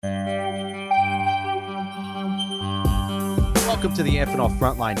Welcome to the Amphenol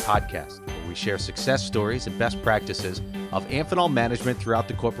Frontline Podcast, where we share success stories and best practices of Amphenol management throughout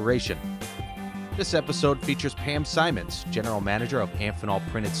the corporation. This episode features Pam Simons, General Manager of Amphenol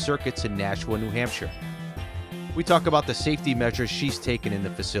Printed Circuits in Nashua, New Hampshire. We talk about the safety measures she's taken in the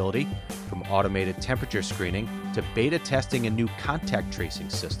facility, from automated temperature screening to beta testing a new contact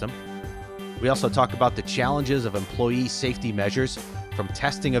tracing system. We also talk about the challenges of employee safety measures, from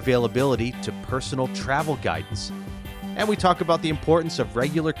testing availability to personal travel guidance. And we talk about the importance of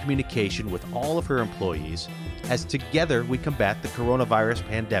regular communication with all of her employees as together we combat the coronavirus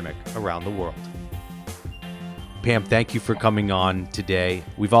pandemic around the world. Pam, thank you for coming on today.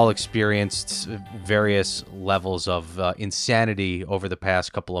 We've all experienced various levels of insanity over the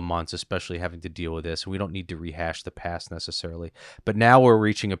past couple of months, especially having to deal with this. We don't need to rehash the past necessarily, but now we're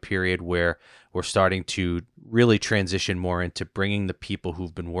reaching a period where we're starting to really transition more into bringing the people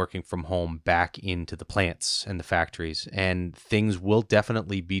who've been working from home back into the plants and the factories, and things will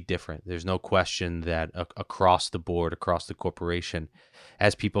definitely be different. There's no question that across the board, across the corporation,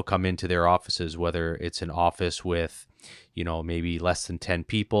 as people come into their offices, whether it's an office with, maybe less than 10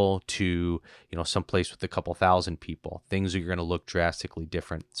 people to, someplace with a couple thousand people, things are going to look drastically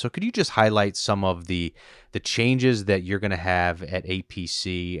different. So could you just highlight some of the changes that you're going to have at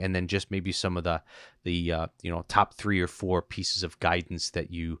APC, and then just maybe some of the top 3 or 4 pieces of guidance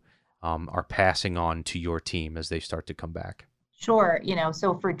that you are passing on to your team as they start to come back? Sure.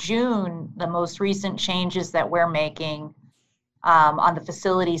 So for June, the most recent changes that we're making on the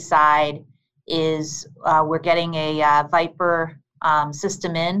facility side is we're getting a Viper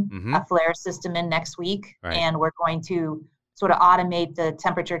system in, a Flare system in next week, right. And we're going to sort of automate the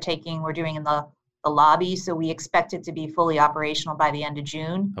temperature taking we're doing in the lobby. So we expect it to be fully operational by the end of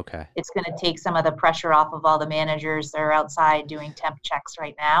June. Okay. It's going to take some of the pressure off of all the managers that are outside doing temp checks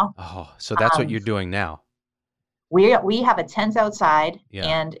right now. Oh, so that's what you're doing now. We have a tent outside, yeah.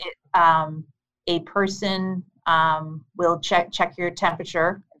 And a person will check your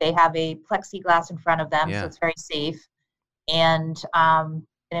temperature. They have a plexiglass in front of them, yeah. So it's very safe. And an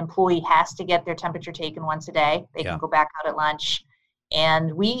employee has to get their temperature taken once a day. They yeah. can go back out at lunch.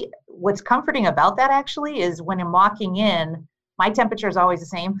 And what's comforting about that actually is when I'm walking in, my temperature is always the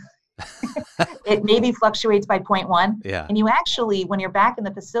same. It maybe fluctuates by 0.1. Yeah. And you actually, when you're back in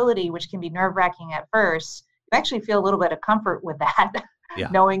the facility, which can be nerve-wracking at first, you actually feel a little bit of comfort with that, yeah.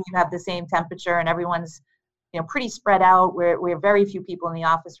 knowing you have the same temperature and everyone's pretty spread out. We're very few people in the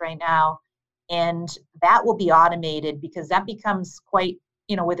office right now, and that will be automated because that becomes quite,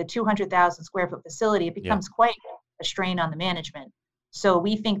 with a 200,000 square foot facility, it becomes yeah. quite a strain on the management. So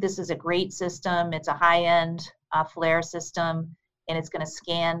we think this is a great system. It's a high-end Flare system, and it's going to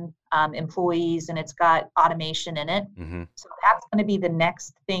scan employees, and it's got automation in it. Mm-hmm. So that's going to be the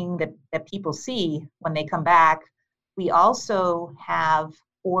next thing that people see when they come back. We also have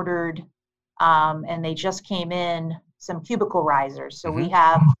ordered and they just came in, some cubicle risers. So mm-hmm. we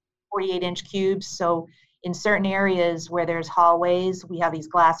have 48-inch cubes. So in certain areas where there's hallways, we have these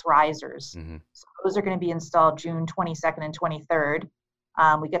glass risers. Mm-hmm. So those are going to be installed June 22nd and 23rd.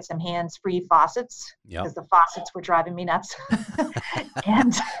 We get some hands-free faucets because the faucets were driving me nuts.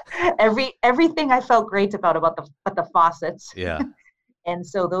 And everything I felt great about the faucets. Yeah. And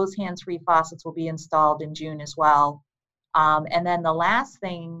so those hands-free faucets will be installed in June as well. And then the last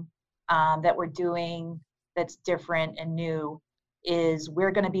thing that we're doing that's different and new is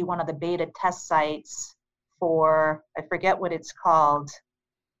we're going to be one of the beta test sites for, I forget what it's called,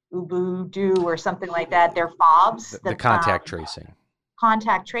 Ubuntu or something like that. They're fobs. The contact tracing.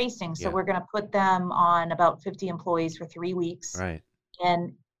 Contact tracing. So yeah. we're going to put them on about 50 employees for 3 weeks. Right.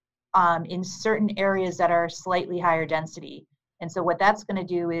 And in certain areas that are slightly higher density. And so what that's going to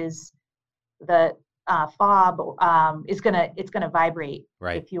do is the fob it's going to vibrate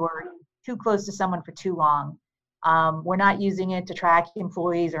right. if you're too close to someone for too long. We're not using it to track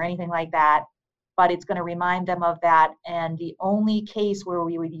employees or anything like that, but it's going to remind them of that. And the only case where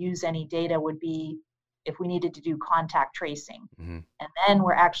we would use any data would be if we needed to do contact tracing. Mm-hmm. And then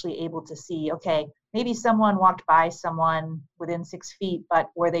we're actually able to see, okay, maybe someone walked by someone within 6 feet,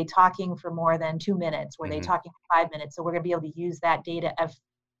 but were they talking for more than 2 minutes? Were mm-hmm. they talking for 5 minutes? So we're going to be able to use that data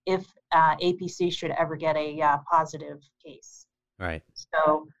if APC should ever get a positive case. Right.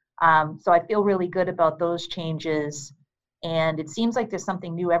 So I feel really good about those changes. And it seems like there's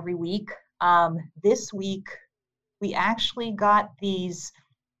something new every week. This week, we actually got these,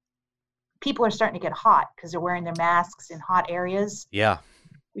 people are starting to get hot because they're wearing their masks in hot areas. Yeah.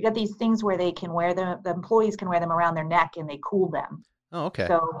 We got these things where they can wear them, the employees can wear them around their neck and they cool them. Oh, okay.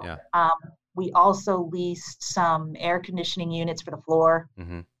 So yeah. We also leased some air conditioning units for the floor.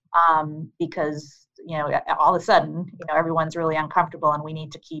 Mm-hmm. because, all of a sudden, everyone's really uncomfortable and we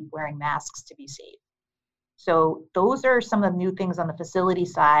need to keep wearing masks to be safe. So those are some of the new things on the facility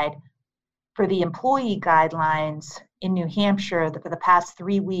side. For the employee guidelines in New Hampshire, for the past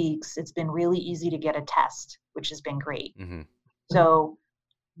 3 weeks, it's been really easy to get a test, which has been great. Mm-hmm. So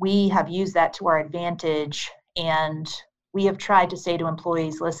we have used that to our advantage, and we have tried to say to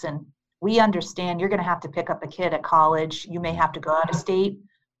employees, listen, we understand you're going to have to pick up a kid at college. You may have to go out of state,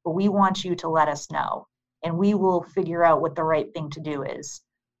 but we want you to let us know, and we will figure out what the right thing to do is.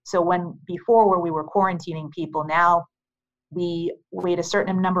 So before where we were quarantining people, now we wait a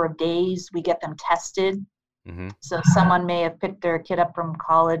certain number of days, we get them tested. Mm-hmm. So someone may have picked their kid up from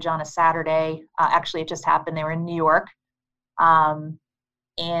college on a Saturday. Actually, it just happened. They were in New York.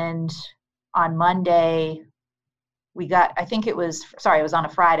 And on Monday, it was on a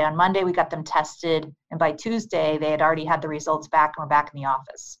Friday. On Monday, we got them tested. And by Tuesday, they had already had the results back and were back in the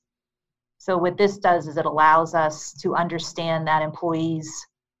office. So what this does is it allows us to understand that employees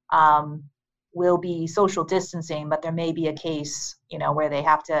will be social distancing, but there may be a case, where they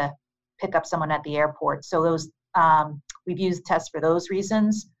have to pick up someone at the airport. So those we've used tests for those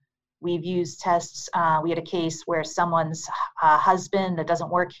reasons. We've used tests. We had a case where someone's husband that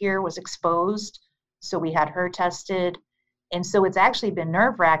doesn't work here was exposed. So we had her tested. And so it's actually been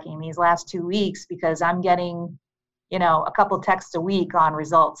nerve-wracking these last 2 weeks because I'm getting, a couple texts a week on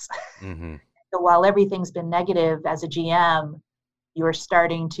results. Mm-hmm. So while everything's been negative as a GM, you're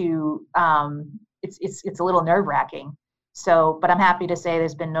starting to, it's a little nerve-wracking. So, but I'm happy to say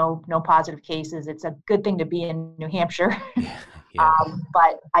there's been no positive cases. It's a good thing to be in New Hampshire. Yeah.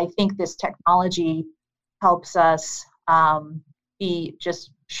 But I think this technology helps us be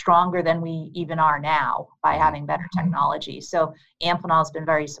just stronger than we even are now by having better technology. So Amphenol has been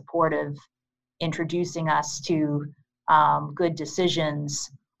very supportive, introducing us to good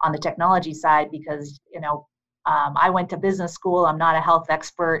decisions on the technology side because, I went to business school. I'm not a health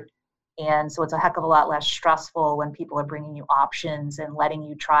expert. And so it's a heck of a lot less stressful when people are bringing you options and letting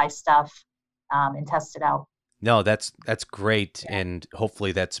you try stuff and test it out. No, that's great, and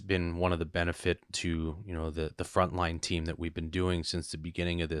hopefully that's been one of the benefit to the frontline team that we've been doing since the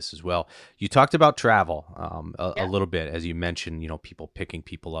beginning of this as well. You talked about travel a little bit, as you mentioned, people picking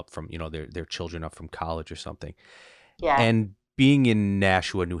people up from their children up from college or something. Yeah. And being in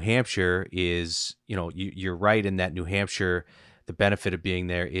Nashua, New Hampshire is you're right in that New Hampshire. The benefit of being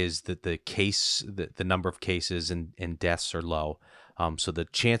there is that the number of cases and deaths are low. So the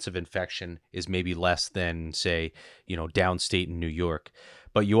chance of infection is maybe less than, say, downstate in New York.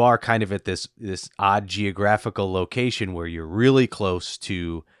 But you are kind of at this odd geographical location where you're really close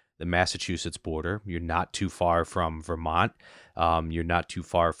to the Massachusetts border. You're not too far from Vermont. You're not too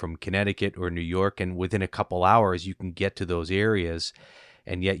far from Connecticut or New York. And within a couple hours, you can get to those areas.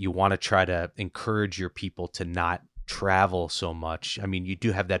 And yet you want to try to encourage your people to not travel so much. I mean, you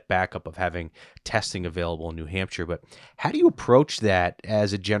do have that backup of having testing available in New Hampshire, but how do you approach that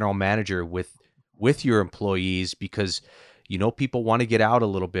as a general manager with your employees? Because people want to get out a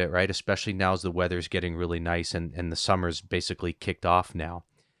little bit, right? Especially now as the weather's getting really nice and the summer's basically kicked off now.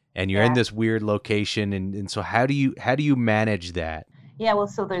 And you're in this weird location, and so how do you manage that? Yeah, well,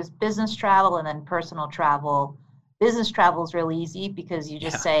 so there's business travel and then personal travel. Business travel is really easy because you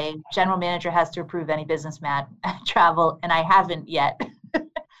just say general manager has to approve any business travel, and I haven't yet.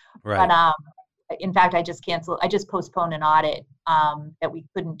 Right. But in fact, I just postponed an audit that we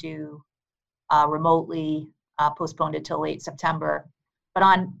couldn't do remotely, postponed it till late September. But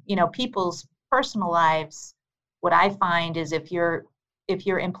on people's personal lives, what I find is if your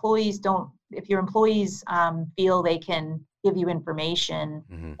employees feel they can give you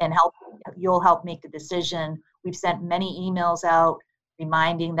information and you'll help make the decision. We've sent many emails out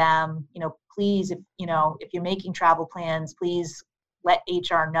reminding them, please, if you're making travel plans, please let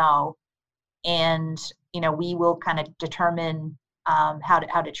HR know. And, we will kind of determine how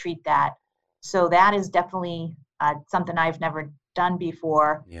to treat that. So that is definitely something I've never done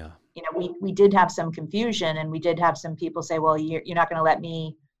before. Yeah. We did have some confusion, and we did have some people say, well, you're not going to let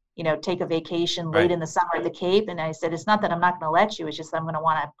me, take a vacation late in the summer at the Cape. And I said, it's not that I'm not going to let you. It's just I'm going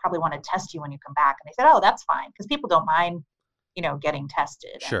to probably want to test you when you come back. And they said, oh, that's fine. Because people don't mind, getting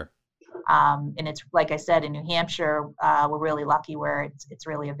tested. Sure. And it's like I said, in New Hampshire, we're really lucky where it's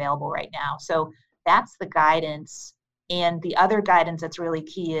really available right now. So that's the guidance. And the other guidance that's really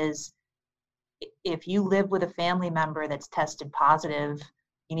key is if you live with a family member that's tested positive,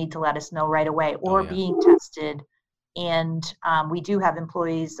 you need to let us know right away, or being tested. And we do have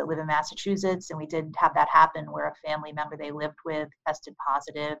employees that live in Massachusetts, and we did have that happen where a family member they lived with tested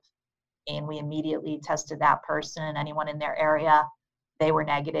positive, and we immediately tested that person, anyone in their area they were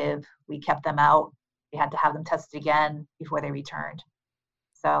negative. We kept them out. We had to have them tested again before they returned.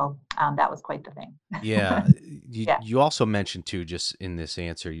 So that was quite the thing. Yeah. Yeah. You also mentioned too, just in this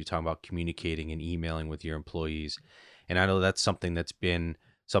answer, you talking about communicating and emailing with your employees. And I know that's something that's been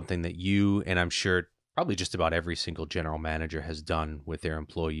something that you, and I'm sure probably just about every single general manager has done with their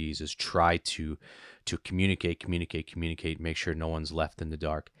employees, is try to communicate, make sure no one's left in the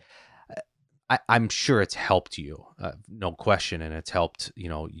dark. I'm sure it's helped you, no question, and it's helped,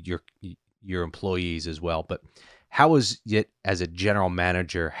 your employees as well. But how is it as a general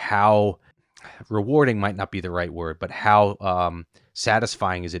manager? How rewarding might not be the right word, but how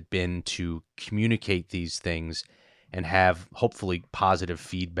satisfying has it been to communicate these things and have hopefully positive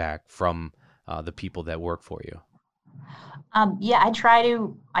feedback from the people that work for you? Yeah, I try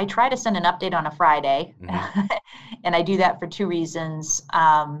to send an update on a Friday, Mm-hmm. and I do that for two reasons.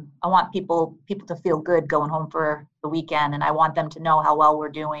 I want people to feel good going home for the weekend, and I want them to know how well we're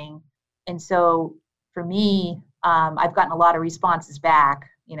doing. And so for me, I've gotten a lot of responses back,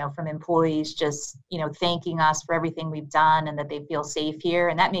 from employees just thanking us for everything we've done and that they feel safe here,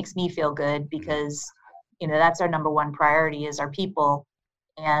 and that makes me feel good because that's our number one priority is our people,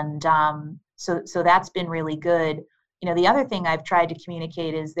 and so that's been really good. The other thing I've tried to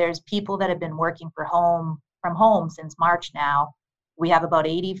communicate is there's people that have been working from home since March now. We have about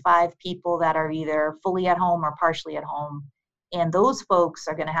 85 people that are either fully at home or partially at home. And those folks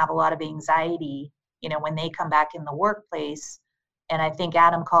are going to have a lot of anxiety, when they come back in the workplace. And I think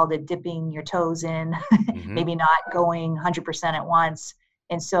Adam called it dipping your toes in, Mm-hmm. maybe not going 100% at once.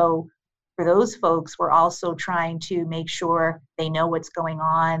 And so for those folks, we're also trying to make sure they know what's going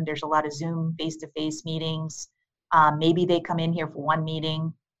on. There's a lot of Zoom face-to-face meetings. Maybe they come in here for one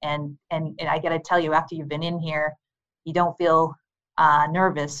meeting, and I got to tell you, after you've been in here, you don't feel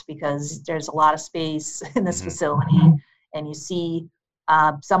nervous because there's a lot of space in this Mm-hmm. facility, and you see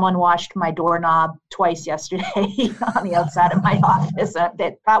someone washed my doorknob twice yesterday on the outside of my office.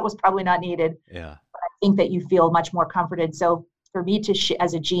 That was probably not needed. Yeah. But I think that you feel much more comforted. So for me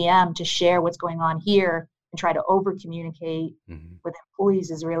as a GM to share what's going on here and try to over communicate Mm-hmm. with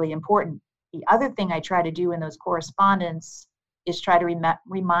employees is really important. The other thing I try to do in those correspondence is try to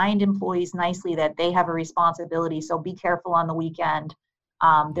remind employees nicely that they have a responsibility. So be careful on the weekend.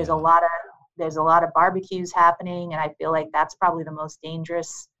 There's a Yeah. lot of barbecues happening, and I feel like that's probably the most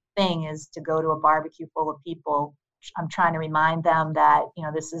dangerous thing is to go to a barbecue full of people. I'm trying to remind them that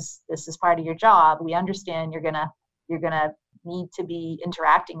this is part of your job. We understand you're gonna need to be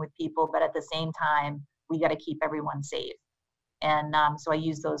interacting with people, but at the same time, we got to keep everyone safe. And so I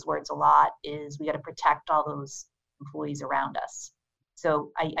use those words a lot is we got to protect all those employees around us.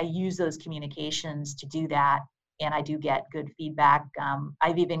 So I use those communications to do that. And I do get good feedback.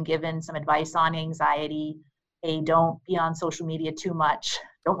 I've even given some advice on anxiety. Hey, don't be on social media too much.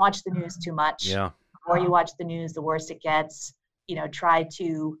 Don't watch the news too much. Yeah. The more you watch the news, the worse it gets. Try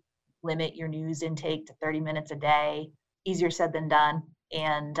to limit your news intake to 30 minutes a day. Easier said than done.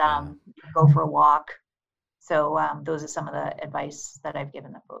 And go for a walk. So those are some of the advice that I've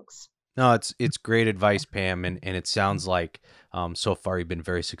given the folks. No, it's great advice, Pam, and it sounds like so far you've been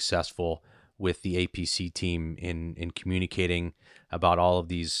very successful with the APC team in communicating about all of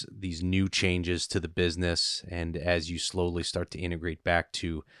these new changes to the business, and as you slowly start to integrate back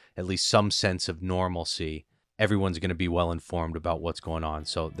to at least some sense of normalcy, everyone's going to be well informed about what's going on.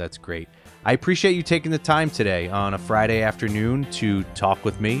 So that's great. I appreciate you taking the time today on a Friday afternoon to talk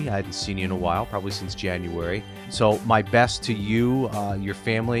with me. I hadn't seen you in a while, probably since January. So my best to you, your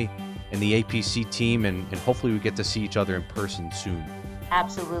family, and the APC team, and hopefully we get to see each other in person soon.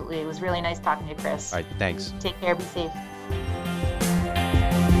 Absolutely. It was really nice talking to you, Chris. All right, thanks. Take care. Be safe.